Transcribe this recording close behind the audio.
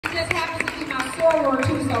forward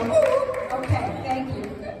too, so okay, thank you.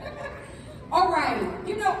 All righty,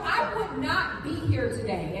 you know, I would not be here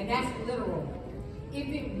today, and that's literal, if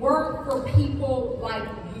it weren't for people like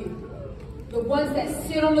you. The ones that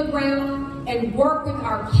sit on the ground and work with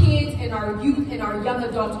our kids and our youth and our young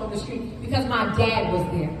adults on the street, because my dad was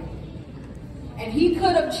there. And he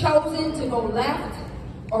could have chosen to go left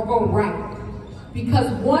or go right,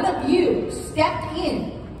 because one of you stepped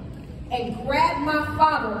in and grabbed my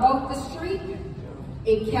father off the street.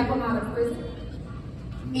 It kept him out of prison.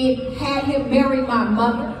 It had him marry my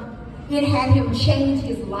mother. It had him change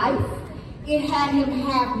his life. It had him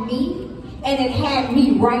have me. And it had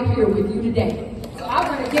me right here with you today. So I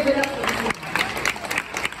want to give it up for you.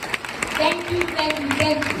 Thank you, thank you,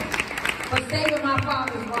 thank you for saving my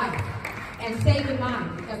father's life and saving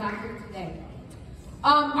mine, because I'm here today.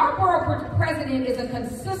 Our borough president is a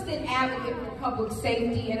consistent advocate for public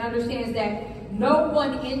safety and understands that no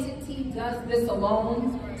one entity does this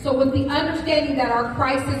alone. So with the understanding that our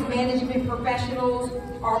crisis management professionals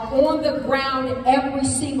are on the ground every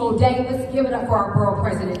single day, let's give it up for our borough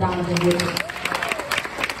president, Donovan Richards.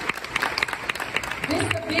 This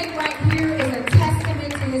event right here is a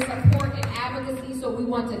testament to his support and advocacy, so we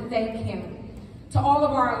want to thank him. To all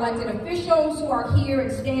of our elected officials who are here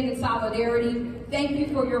and stand in solidarity, thank you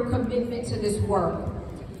for your commitment to this work.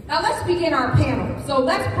 Now let's begin our panel. So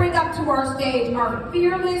let's bring up to our stage our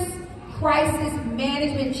fearless crisis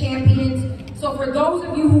management champions. So for those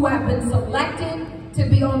of you who have been selected to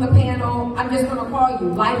be on the panel, I'm just gonna call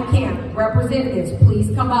you. Life Camp representatives,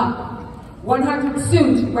 please come up. 100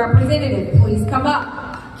 Suit representative, please come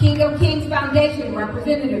up. King of Kings Foundation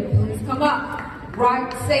representative, please come up.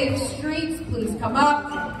 Right Safe Streets, please come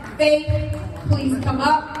up. Faith, please come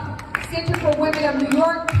up. Center for Women of New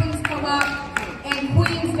York, please come up. And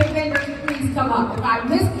Queens Defenders, please come up. If I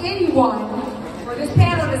missed anyone for this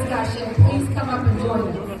panel discussion, please come up and join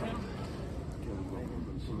us.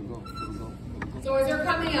 So as they're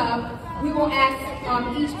coming up, we will ask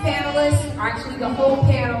each panelist, or actually the whole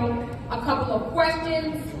panel, a couple of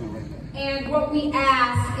questions. And what we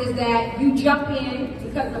ask is that you jump in,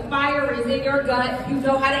 because the fire is in your gut. You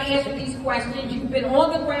know how to answer these questions. You've been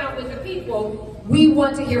on the ground with the people. We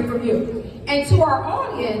want to hear from you. And to our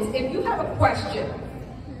audience, if you have a question,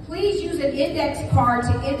 please use an index card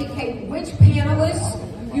to indicate which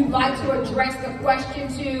panelists you'd like to address the question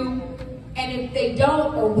to. And if they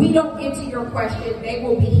don't, or we don't get to your question, they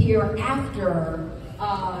will be here after,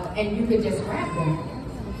 and you can just grab them.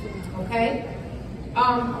 Okay?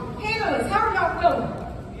 Panelists, how are y'all feeling?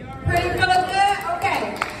 Pretty feeling good?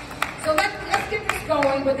 Okay. So let's get this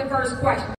going with the first question.